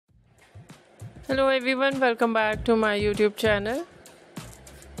Hello everyone, welcome back to my YouTube channel,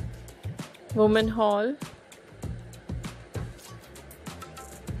 Women Haul.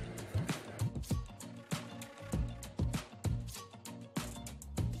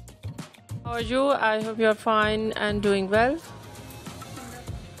 How are you? I hope you are fine and doing well.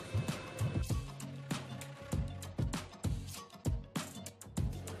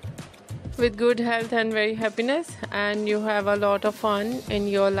 With good health and very happiness, and you have a lot of fun in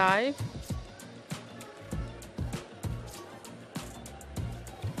your life.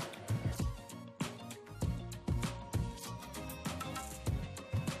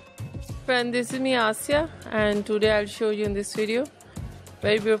 Friend, this is me Asya, and today I'll show you in this video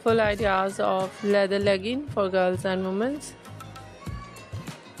very beautiful ideas of leather legging for girls and women.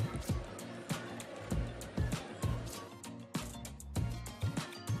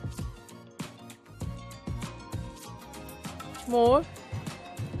 More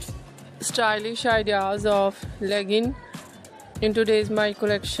stylish ideas of legging in today's my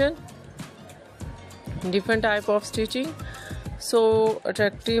collection. Different type of stitching, so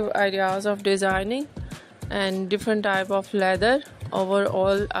attractive ideas of designing, and different type of leather.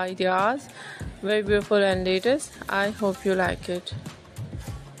 Overall ideas very beautiful and latest. I hope you like it.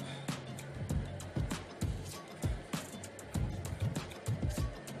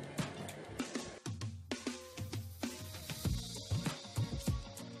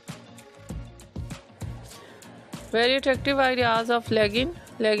 Very attractive ideas of legging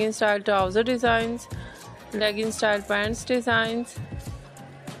style trouser designs, legging style pants designs,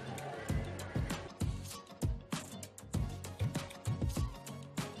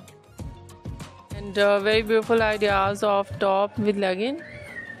 and very beautiful ideas of top with legging.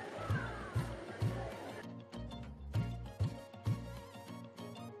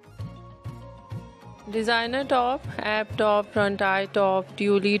 Designer top, ab top, front eye top,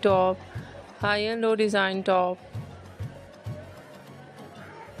 tulle top, high and low design top.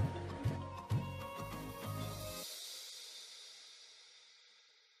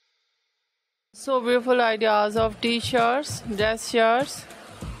 So beautiful ideas of t-shirts, dress shirts,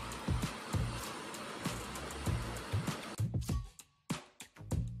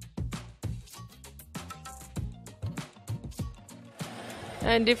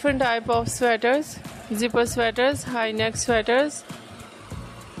 and different type of sweaters, zipper sweaters, high neck sweaters,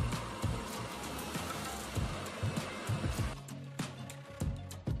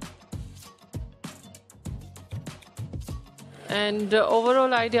 and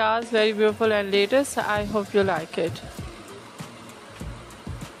overall ideas very beautiful and latest. I hope you like it.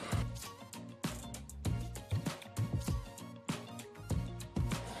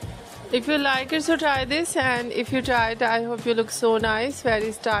 If you like it, so try this, and if you try it, I hope you look so nice,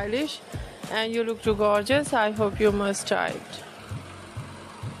 very stylish, and you look too gorgeous. I hope you must try it.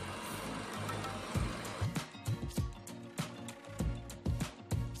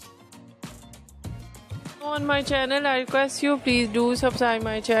 On my channel, I request you please do subscribe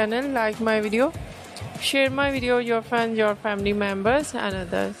my channel, like my video, share my video with your friends, your family members and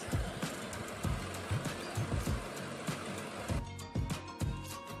others.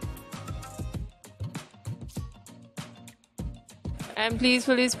 And please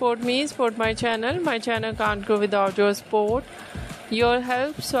fully support me, support my channel. My channel can't grow without your support, your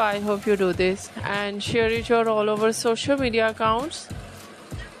help, so I hope you do this and share it your all over social media accounts.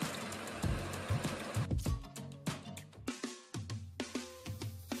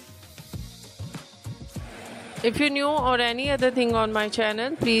 If you're new or any other thing on my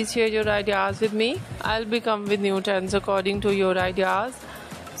channel, please share your ideas with me. I'll become with new trends according to your ideas,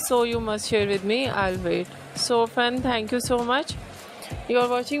 so you must share with me. I'll wait. So friend, thank you so much. You're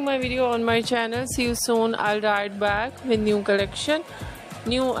watching my video on my channel. See you soon. I'll ride back with new collection,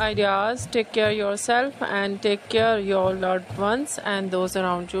 new ideas. Take care yourself and take care your loved ones and those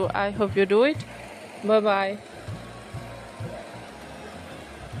around you. I hope you do it. Bye bye.